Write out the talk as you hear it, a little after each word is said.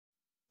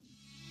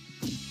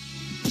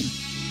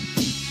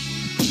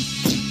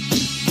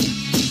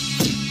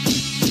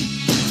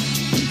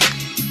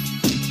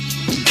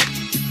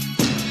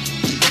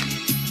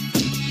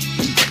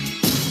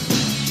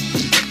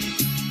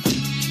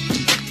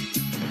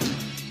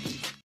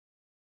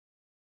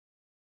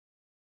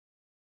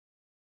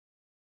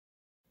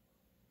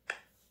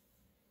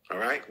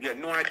right? You had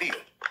no idea.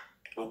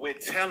 But we're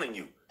telling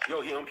you,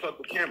 yo, he unplugged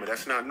the camera.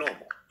 That's not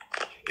normal.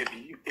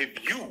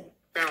 If you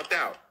found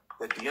out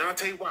that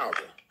Deontay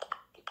Wilder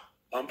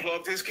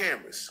unplugged his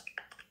cameras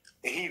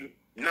and he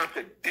knocked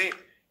a dent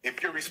in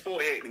Fury's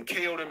forehead and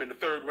KO'd him in the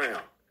 3rd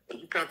round, and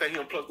you found out he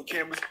unplugged the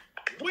cameras,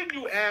 wouldn't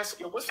you ask,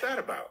 yo, what's that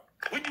about?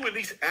 Wouldn't you at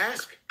least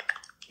ask,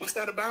 what's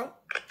that about?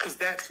 Because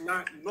that's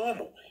not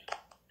normal.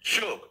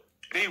 Suge,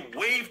 they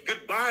waved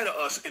goodbye to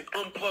us and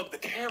unplugged the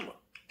camera.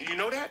 Do you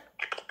know that?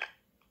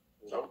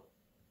 No.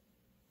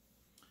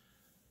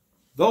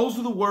 Those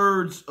are the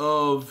words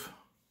of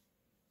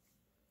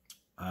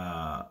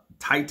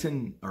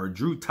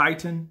Drew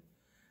Titan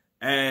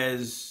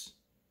as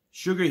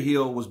Sugar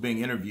Hill was being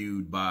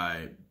interviewed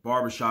by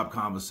Barbershop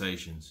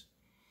Conversations.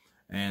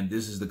 And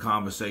this is the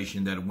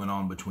conversation that went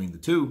on between the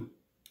two.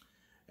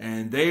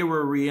 And they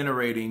were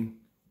reiterating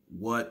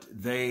what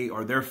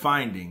their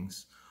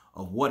findings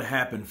of what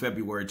happened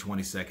February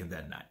 22nd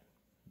that night.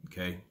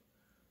 Okay.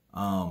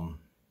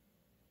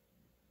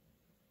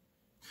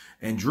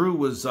 And Drew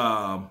was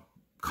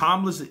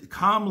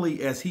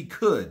calmly as he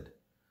could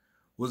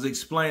was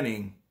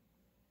explaining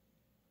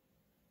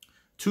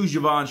to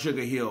Javon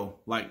Sugar Hill,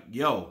 like,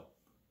 yo,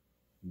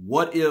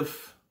 what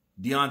if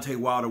Deontay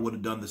Wilder would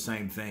have done the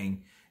same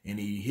thing and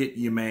he hit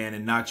your man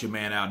and knocked your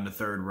man out in the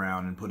 3rd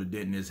round and put a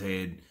dent in his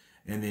head,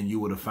 and then you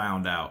would have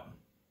found out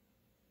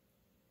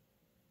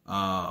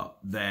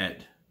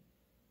that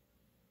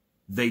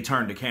they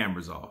turned the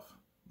cameras off,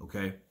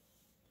 okay?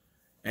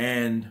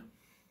 And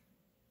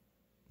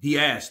he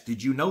asked,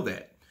 did you know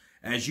that?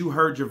 As you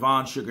heard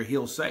Javon Sugar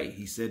Hill say,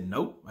 he said,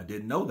 nope, I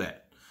didn't know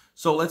that.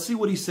 So let's see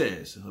what he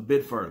says a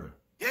bit further.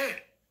 Yeah,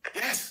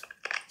 yes.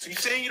 So you're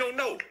saying you don't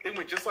know. They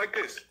went just like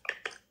this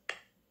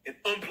and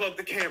unplugged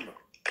the camera.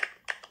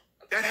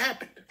 That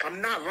happened.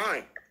 I'm not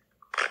lying.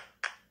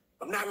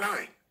 I'm not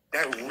lying.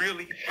 That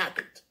really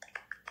happened.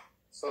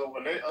 So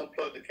when they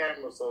unplugged the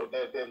camera, so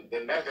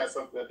then that has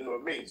something to do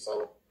with me.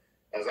 So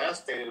as I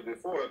stated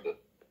before,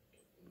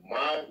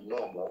 my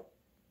normal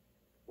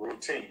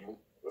routine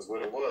was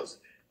what it was.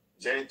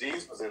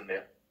 JD's was in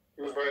there.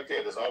 He was right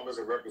there. There's always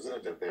a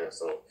representative there.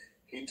 So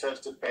he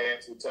touched the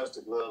pants, he touched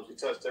the gloves, he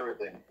touched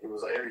everything. He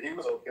was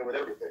okay with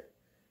everything.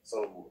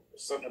 So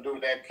something to do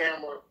with that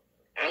camera.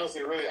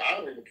 Honestly, really, I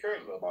don't even care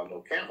about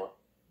no camera.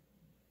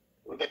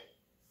 With that,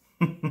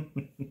 the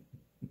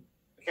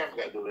camera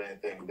got to do with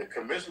anything. The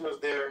commissioner's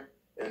there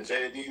and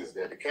JD is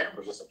there. The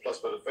camera's just a plus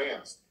for the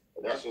fans.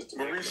 And that's just to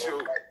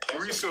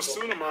Mauricio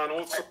Suleiman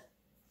also.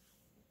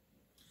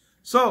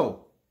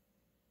 So,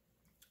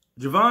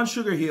 Javon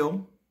Sugar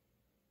Hill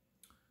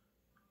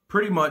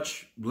pretty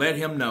much let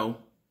him know,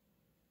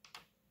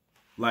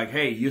 like,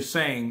 hey, you're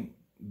saying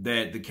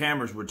that the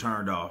cameras were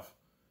turned off.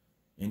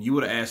 And you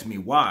would have asked me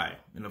why.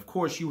 And of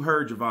course, you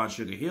heard Javon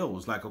Sugar Hill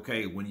was like,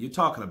 okay, when you're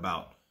talking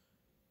about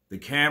the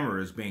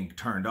cameras being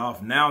turned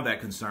off, now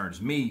that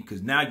concerns me,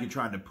 because now you're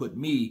trying to put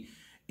me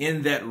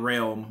in that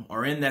realm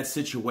or in that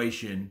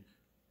situation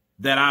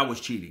that I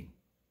was cheating,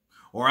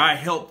 or I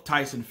helped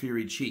Tyson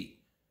Fury cheat,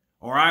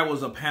 or I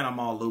was a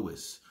Panama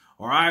Lewis,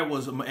 or I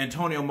was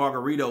Antonio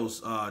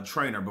Margarito's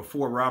trainer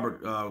before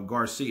Robert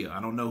Garcia.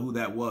 I don't know who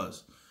that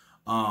was.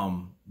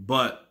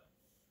 But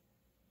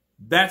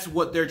that's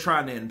what they're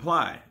trying to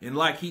imply. And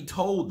like he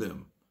told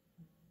them,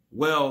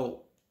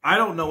 well, I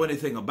don't know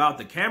anything about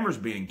the cameras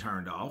being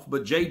turned off,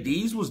 but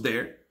JD's was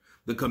there.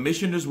 The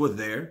commissioners were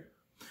there.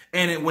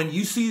 And when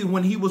you see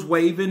when he was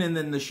waving and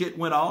then the shit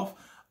went off,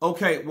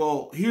 okay,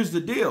 well, here's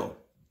the deal.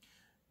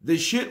 The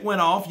shit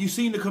went off. You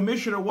seen the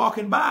commissioner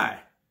walking by.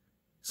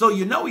 So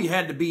you know he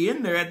had to be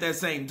in there at that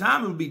same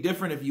time. It would be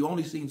different if you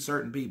only seen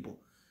certain people.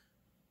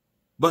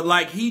 But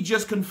like he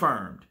just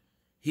confirmed,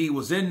 he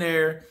was in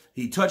there.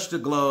 He touched the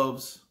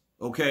gloves.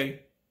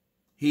 Okay.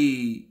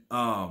 He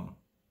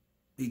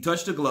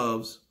touched the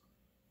gloves.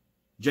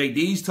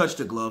 JD's touched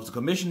the gloves. The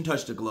commission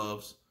touched the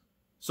gloves.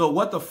 So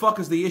what the fuck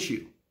is the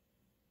issue?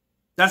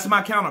 That's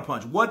my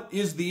counterpunch. What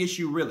is the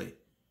issue really?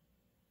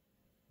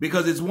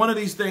 Because it's one of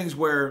these things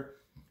where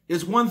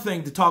it's one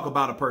thing to talk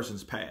about a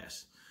person's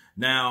past.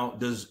 Now,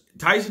 does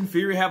Tyson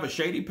Fury have a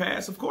shady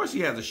past? Of course he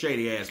has a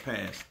shady ass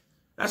past.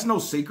 That's no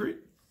secret.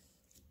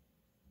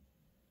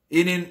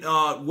 And in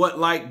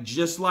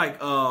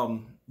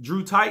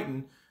Drew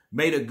Titan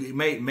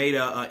made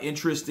a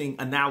interesting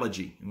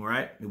analogy,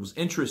 right? It was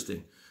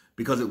interesting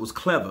because it was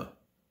clever.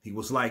 He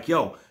was like,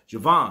 yo,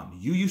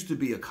 Javon, you used to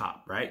be a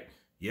cop, right?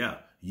 Yeah.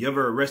 You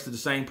ever arrested the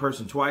same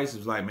person twice? It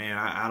was like, man,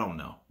 I don't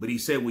know. But he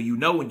said, well, you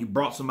know, when you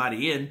brought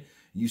somebody in,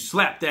 you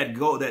slapped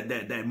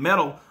that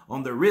metal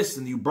on the wrist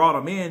and you brought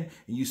them in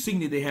and you seen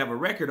that they have a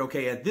record.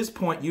 Okay, at this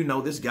point, you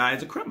know this guy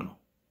is a criminal.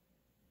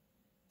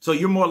 So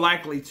you're more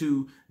likely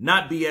to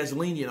not be as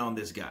lenient on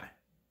this guy.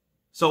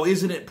 So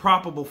isn't it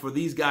probable for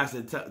these guys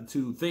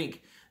to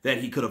think that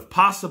he could have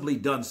possibly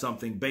done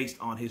something based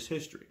on his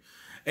history?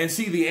 And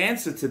see, the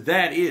answer to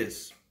that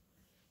is,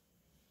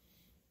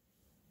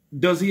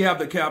 does he have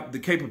the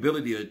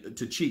capability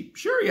to cheat?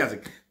 Sure, he has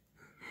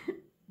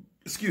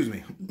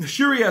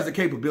Sure, he has the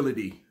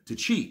capability to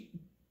cheat.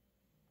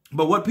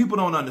 But what people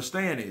don't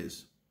understand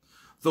is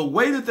the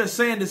way that they're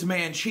saying this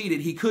man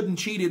cheated, he couldn't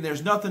cheat, and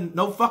there's nothing,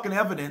 no fucking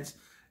evidence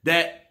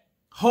that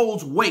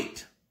holds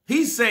weight.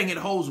 He's saying it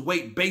holds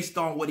weight based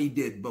on what he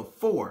did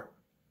before.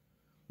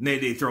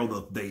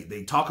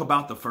 They talk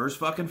about the first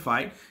fucking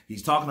fight.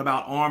 He's talking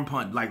about arm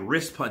punch, like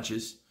wrist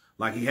punches,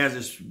 like he has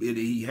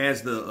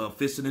the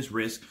fist in his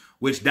wrist,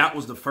 which that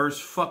was the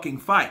first fucking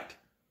fight.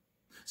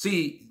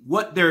 See,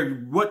 what they're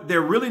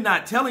really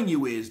not telling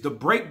you is the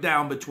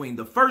breakdown between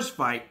the first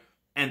fight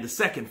and the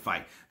second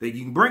fight. That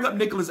you can bring up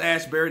Nicholas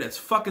Ashbury, that's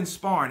fucking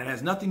sparring. It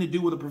has nothing to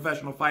do with a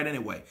professional fight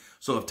anyway.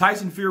 So if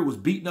Tyson Fury was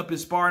beating up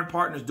his sparring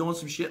partners, doing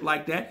some shit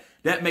like that,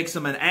 that makes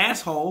him an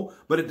asshole.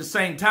 But at the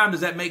same time,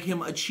 does that make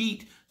him a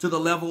cheat to the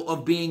level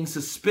of being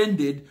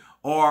suspended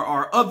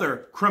or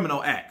other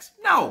criminal acts?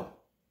 No.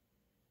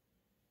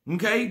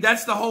 Okay,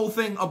 that's the whole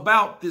thing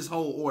about this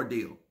whole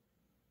ordeal.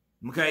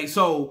 Okay,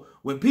 so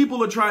when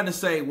people are trying to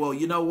say, well,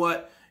 you know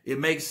what, it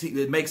makes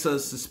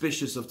us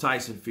suspicious of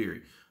Tyson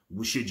Fury.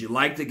 Should you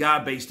like the guy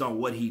based on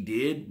what he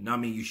did? I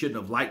mean, you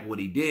shouldn't have liked what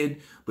he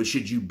did, but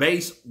should you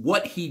base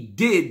what he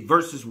did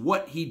versus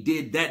what he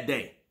did that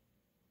day?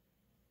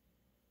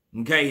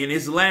 Okay, in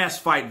his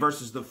last fight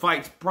versus the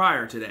fights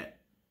prior to that.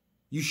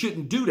 You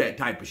shouldn't do that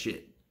type of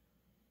shit.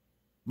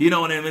 You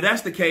know, and if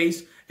that's the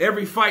case,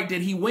 every fight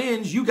that he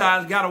wins, you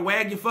guys got to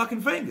wag your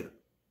fucking finger.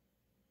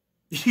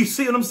 You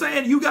see what I'm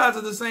saying? You guys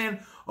are just saying,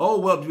 oh,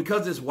 well,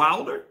 because it's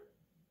Wilder?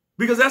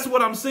 Because that's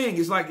what I'm saying.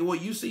 It's like, well,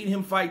 you seen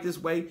him fight this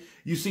way,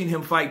 you seen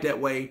him fight that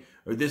way,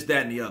 or this,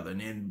 that, and the other.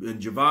 And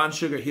Javon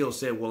Sugar Hill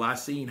said, well, I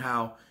seen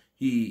how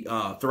he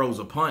throws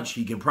a punch.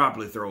 He can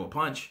properly throw a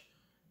punch.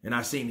 And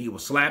I seen he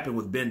was slapping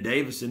with Ben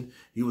Davison.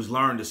 He was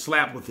learning to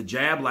slap with the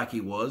jab like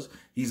he was.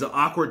 He's an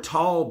awkward,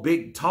 tall,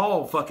 big,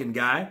 tall fucking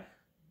guy.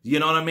 You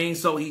know what I mean?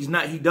 So he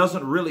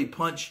doesn't really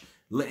punch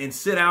and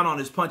sit out on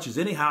his punches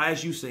anyhow,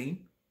 as you've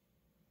seen.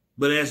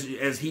 But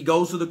as he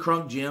goes to the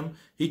crunk gym,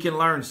 he can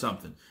learn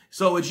something.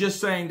 So it's just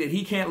saying that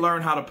he can't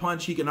learn how to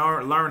punch. He can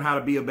learn how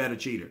to be a better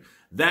cheater.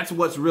 That's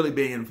what's really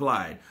being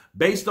implied.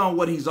 Based on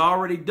what he's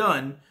already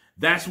done,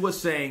 that's what's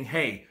saying,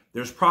 hey,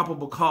 there's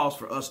probable cause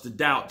for us to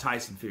doubt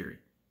Tyson Fury.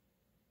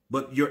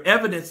 But your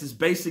evidence is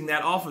basing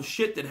that off of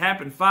shit that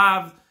happened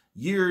 5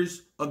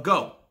 years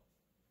ago.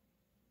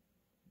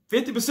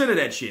 50% of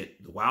that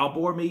shit, the wild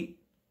boar meat,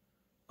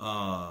 the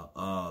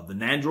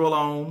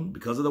nandrolone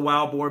because of the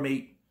wild boar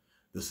meat,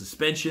 the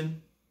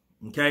suspension,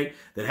 okay,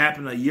 that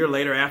happened a year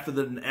later after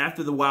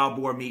the wild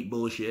boar meat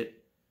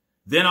bullshit.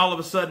 Then all of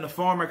a sudden, the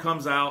farmer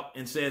comes out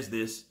and says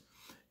this.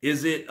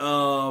 Is it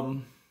a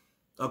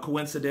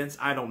coincidence?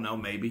 I don't know.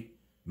 Maybe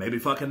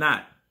fucking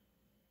not.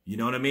 You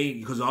know what I mean?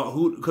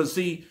 Because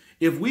see,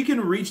 if we can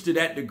reach to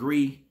that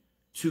degree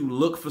to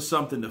look for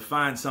something, to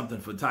find something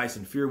for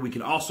Tyson Fury, we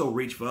can also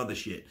reach for other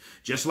shit.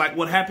 Just like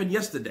what happened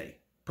yesterday.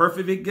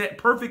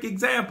 Perfect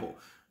example.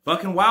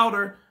 Fucking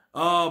Wilder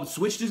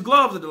switched his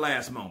gloves at the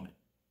last moment.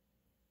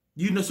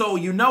 So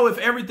you know if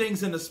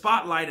everything's in the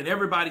spotlight and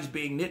everybody's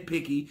being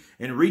nitpicky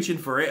and reaching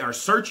for it or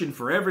searching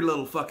for every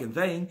little fucking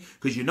thing,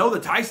 because you know the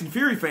Tyson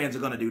Fury fans are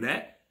going to do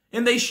that.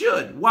 And they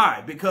should.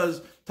 Why?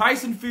 Because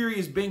Tyson Fury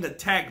is being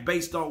attacked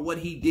based on what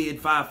he did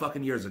 5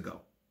 fucking years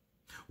ago.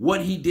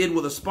 What he did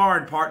with a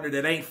sparring partner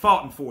that ain't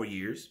fought in 4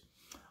 years.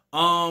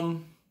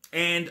 And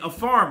a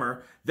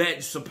farmer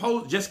that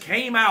just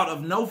came out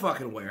of no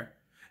fucking where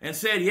and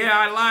said, yeah,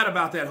 I lied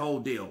about that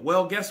whole deal.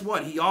 Well, guess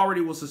what? He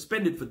already was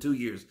suspended for 2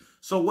 years.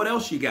 So what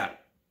else you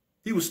got?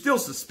 He was still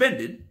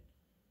suspended.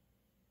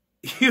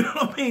 You know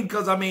what I mean?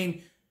 Because, I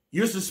mean,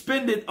 you're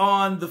suspended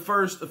on the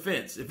first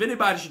offense. If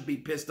anybody should be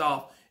pissed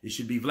off, it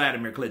should be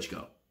Vladimir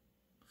Klitschko.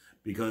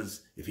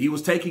 Because if he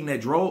was taking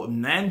that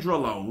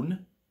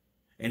nandrolone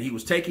and he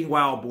was taking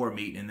wild boar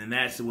meat and then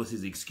that was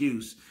his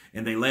excuse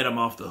and they let him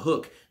off the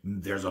hook,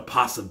 there's a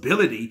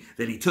possibility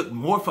that he took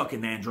more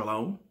fucking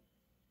nandrolone.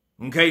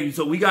 Okay,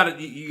 so you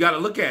gotta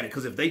look at it,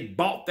 because if they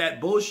bought that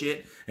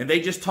bullshit and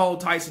they just told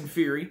Tyson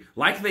Fury,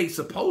 like they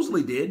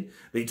supposedly did,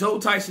 they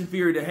told Tyson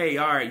Fury that, hey,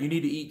 all right, you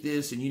need to eat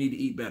this and you need to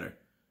eat better.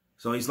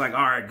 So he's like,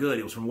 all right, good,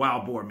 it was from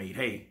wild boar meat.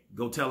 Hey,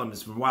 go tell him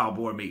it's from wild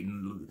boar meat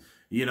and,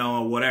 you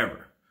know,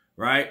 whatever,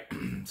 right?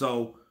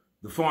 So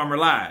the farmer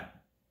lied.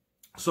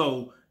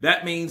 So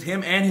that means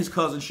him and his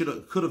cousin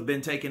could have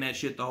been taking that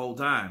shit the whole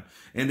time.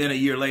 And then a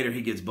year later,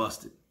 he gets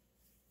busted,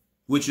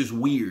 which is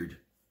weird.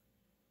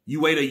 You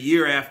wait a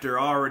year after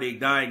already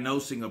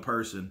diagnosing a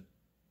person.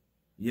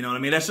 You know what I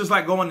mean? That's just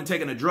like going and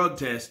taking a drug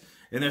test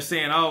and they're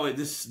saying, oh,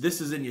 this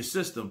is in your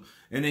system.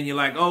 And then you're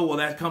like, oh, well,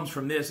 that comes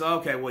from this.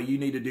 Okay, well, you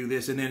need to do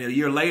this. And then a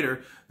year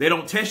later, they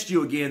don't test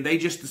you again. They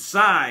just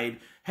decide,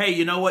 hey,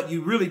 you know what?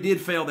 You really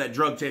did fail that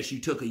drug test you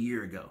took a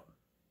year ago.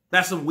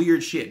 That's some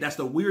weird shit. That's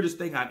the weirdest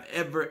thing I've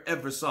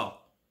ever saw.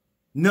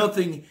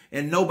 Nothing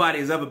and nobody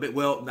has ever been,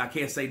 well, I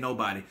can't say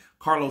nobody.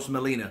 Carlos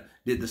Molina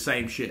did the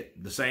same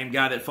shit. The same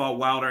guy that fought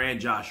Wilder and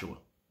Joshua.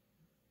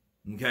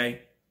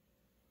 Okay?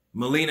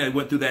 Molina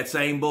went through that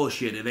same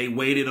bullshit. And they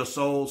waited a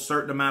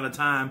certain amount of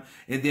time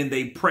and then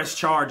they pressed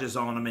charges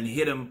on him and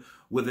hit him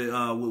with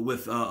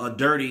a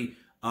dirty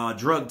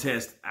drug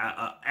test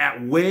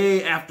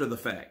way after the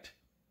fact.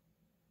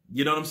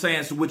 You know what I'm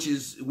saying? So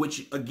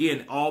which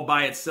again, all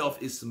by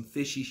itself is some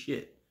fishy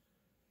shit.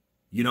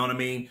 You know what I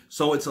mean?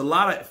 So it's a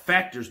lot of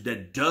factors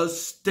that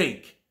does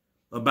stink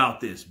about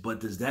this. But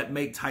does that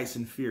make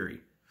Tyson Fury?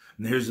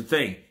 And here's the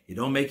thing. It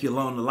don't make you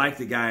alone to like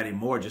the guy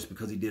anymore just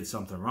because he did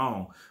something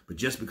wrong. But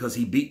just because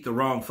he beat the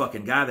wrong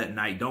fucking guy that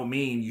night don't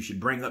mean you should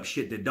bring up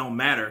shit that don't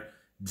matter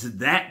to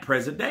that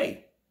present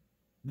day.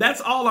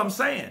 That's all I'm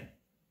saying.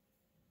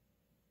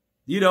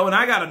 You know, and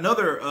I got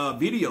another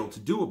video to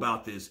do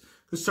about this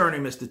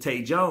concerning Mr.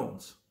 Tay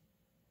Jones.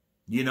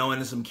 You know,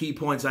 and there's some key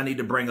points I need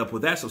to bring up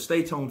with that. So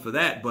stay tuned for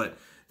that. But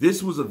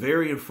this was a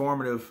very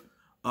informative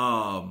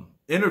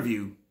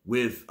interview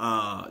with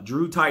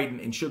Drew Titan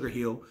and Sugar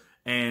Hill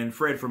and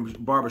Fred from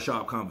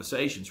Barbershop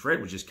Conversations.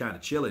 Fred was just kind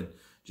of chilling,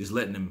 just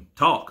letting them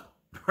talk,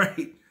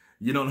 right?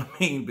 You know what I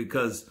mean?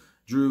 Because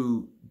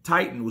Drew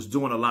Titan was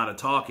doing a lot of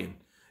talking,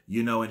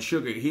 you know, and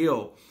Sugar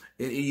Hill,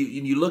 and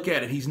you look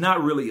at it, he's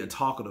not really a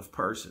talkative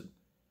person.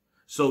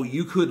 So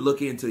you could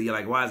look into, you're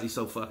like, why is he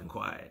so fucking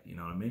quiet? You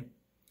know what I mean?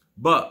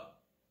 But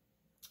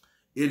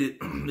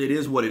it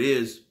is what it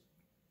is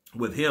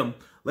with him.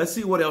 Let's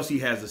see what else he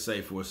has to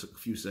say for a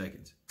few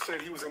seconds.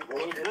 Said he was in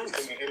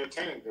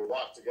entertaining to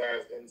watch the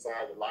guys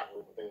inside the locker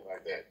room and things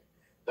like that.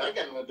 That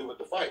got nothing to do with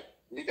the fight.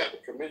 You got the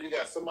committee, you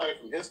got somebody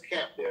from his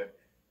camp there,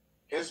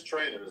 his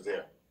trainer is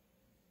there.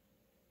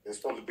 It's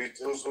supposed to be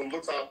who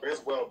looks out for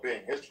his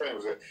well-being. His trainer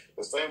was there.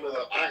 The same as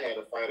I had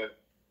a fighter,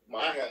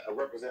 I had a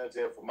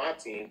representative for my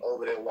team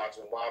over there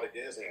watching Wilder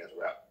get his hands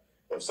wrapped.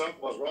 If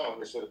something was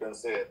wrong, it should have been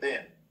said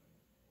then.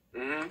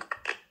 Mm-hmm.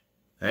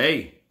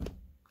 Hey,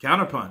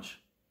 Counterpunch.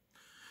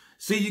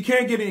 See, you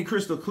can't get any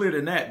crystal clear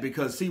than that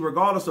because, see,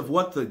 regardless of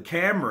what the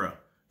camera,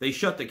 they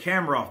shut the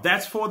camera off.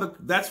 That's for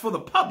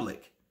the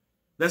public.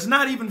 That's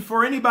not even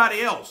for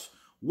anybody else.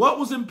 What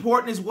was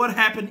important is what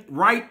happened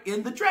right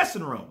in the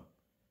dressing room.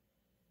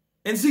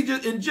 And see,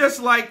 just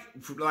like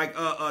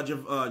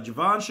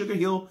Javon Sugar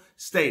Hill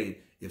stated,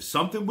 if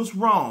something was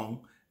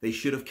wrong, they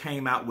should have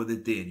came out with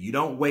it then. You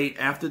don't wait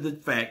after the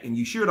fact, and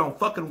you sure don't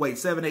fucking wait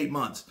 7-8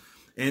 months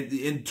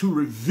and to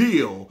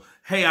reveal,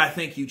 hey, I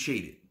think you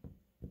cheated.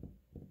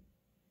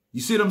 You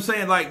see what I'm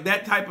saying? Like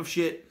that type of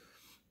shit,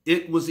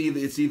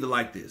 it's either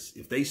like this.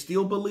 If they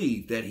still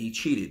believe that he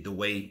cheated the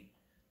way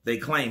they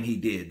claim he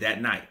did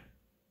that night,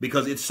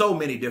 because it's so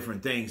many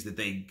different things that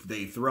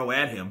they throw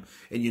at him.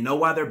 And you know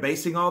why they're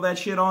basing all that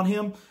shit on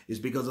him? Is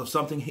because of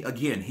something,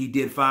 he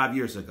did 5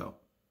 years ago.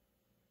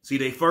 See,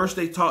 they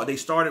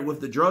started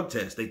with the drug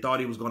test. They thought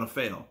he was going to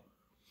fail.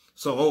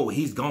 So, oh,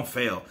 he's going to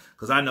fail.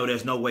 Because I know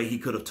there's no way he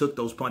could have took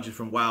those punches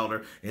from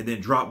Wilder and then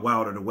dropped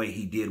Wilder the way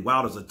he did.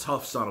 Wilder's a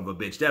tough son of a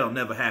bitch. That'll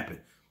never happen.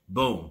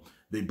 Boom.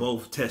 They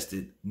both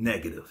tested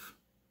negative.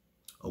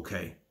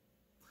 Okay.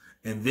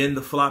 And then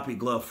the floppy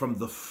glove from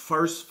the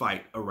first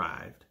fight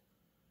arrived.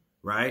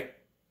 Right?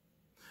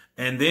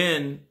 And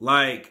then,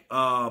 like,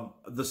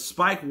 the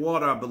spike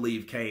water, I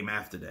believe, came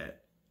after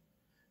that.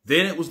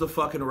 Then it was the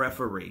fucking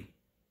referee.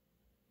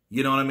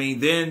 You know what I mean?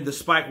 Then the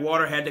spike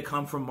water had to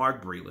come from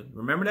Mark Breland.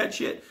 Remember that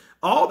shit?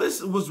 All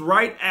this was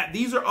right at,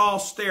 these are all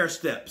stair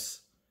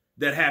steps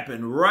that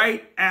happened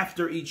right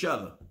after each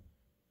other.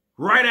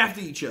 Right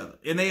after each other.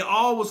 And they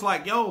all was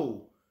like,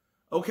 yo,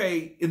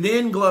 okay. And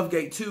then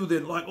Glovegate 2,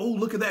 then like, oh,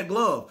 look at that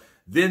glove.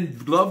 Then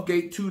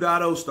Glovegate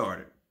 2.0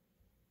 started.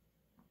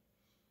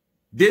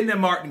 Then the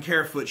Martin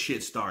Carefoot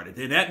shit started.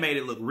 Then that made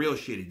it look real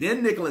shitty.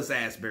 Then Nicholas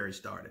Asbury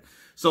started.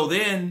 So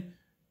then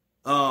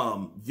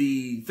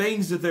the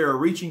things that they were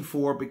reaching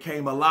for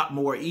became a lot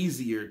more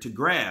easier to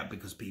grab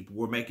because people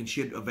were making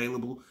shit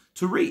available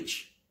to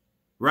reach.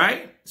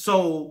 Right?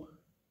 So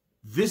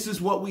this is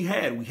what we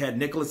had. We had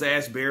Nicholas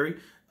Asbury,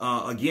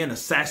 again,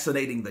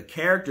 assassinating the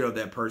character of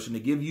that person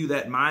to give you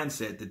that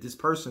mindset that this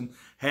person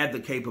had the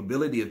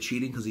capability of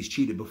cheating because he's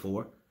cheated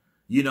before.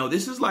 You know,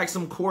 this is like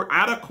some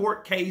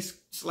out-of-court case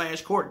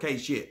 / court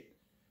case shit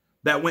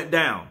that went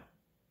down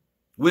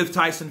with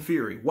Tyson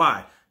Fury.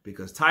 Why?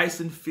 Because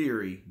Tyson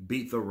Fury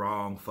beat the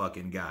wrong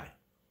fucking guy.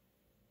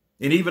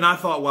 And even I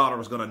thought Wilder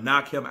was going to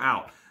knock him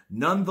out.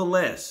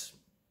 Nonetheless,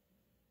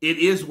 it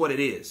is what it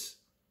is.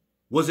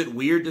 Was it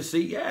weird to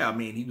see? Yeah, I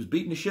mean, he was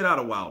beating the shit out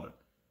of Wilder.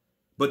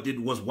 But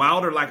was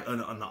Wilder like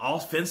an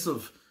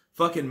offensive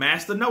fucking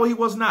master? No, he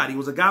was not. He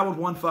was a guy with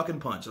one fucking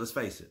punch. Let's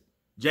face it.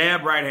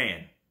 Jab, right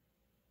hand.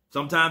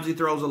 Sometimes he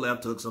throws a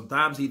left hook.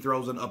 Sometimes he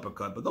throws an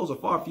uppercut. But those are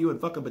far few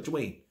and fucking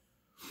between.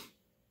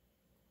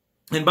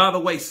 And by the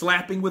way,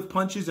 slapping with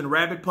punches and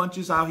rabbit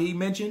punches, how he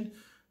mentioned,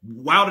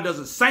 Wilder does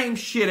the same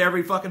shit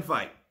every fucking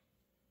fight.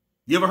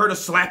 You ever heard of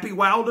Slappy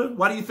Wilder?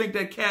 Why do you think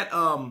that cat,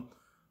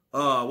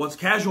 what's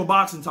casual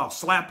boxing talk?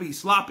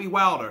 Sloppy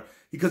Wilder.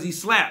 Because he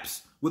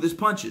slaps with his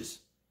punches.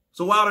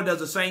 So Wilder does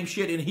the same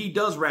shit and he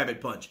does rabbit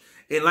punch.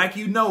 And like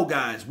you know,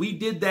 guys, we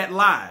did that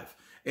live.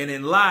 And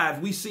in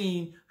live, we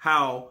seen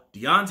how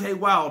Deontay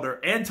Wilder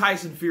and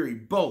Tyson Fury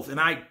both, and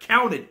I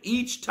counted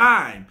each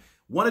time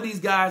one of these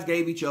guys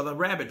gave each other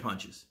rabbit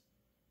punches.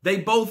 They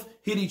both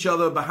hit each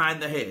other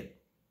behind the head.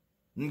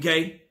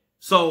 Okay?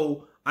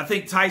 So I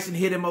think Tyson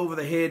hit him over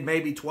the head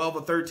maybe 12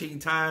 or 13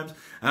 times.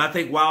 And I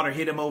think Wilder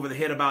hit him over the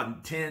head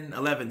about 10,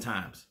 11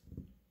 times.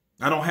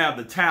 I don't have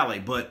the tally,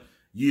 but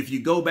if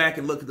you go back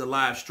and look at the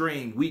live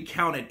stream, we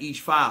counted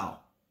each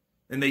foul.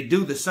 And they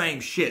do the same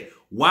shit.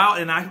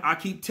 And I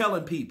keep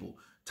telling people,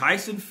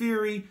 Tyson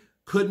Fury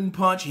couldn't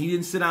punch. He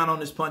didn't sit down on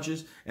his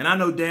punches. And I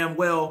know damn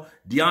well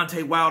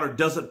Deontay Wilder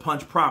doesn't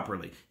punch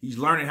properly. He's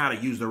learning how to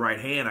use the right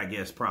hand, I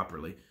guess,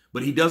 properly.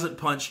 But he doesn't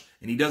punch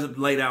and he doesn't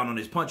lay down on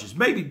his punches.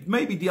 Maybe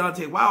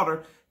Deontay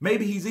Wilder,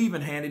 maybe he's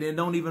even-handed and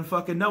don't even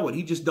fucking know it.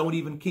 He just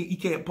he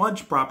can't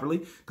punch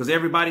properly because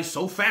everybody's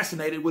so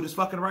fascinated with his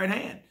fucking right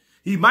hand.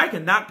 He might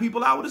can knock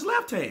people out with his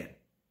left hand.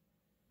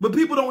 But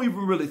people don't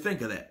even really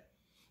think of that.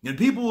 And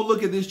people will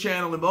look at this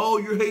channel and, oh,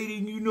 you're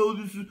hating, you know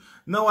this is...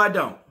 No, I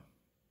don't.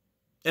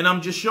 And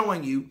I'm just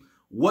showing you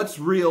what's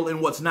real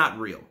and what's not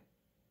real.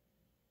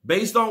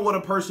 Based on what a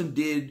person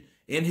did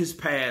in his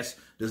past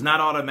does not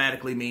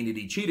automatically mean that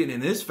he cheated. In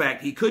this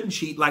fact, he couldn't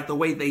cheat like the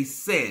way they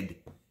said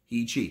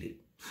he cheated.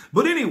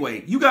 But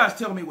anyway, you guys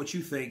tell me what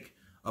you think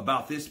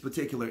about this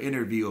particular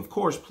interview. Of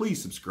course, please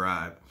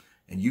subscribe.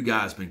 And you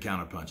guys been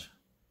Counterpunch.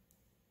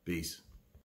 Peace.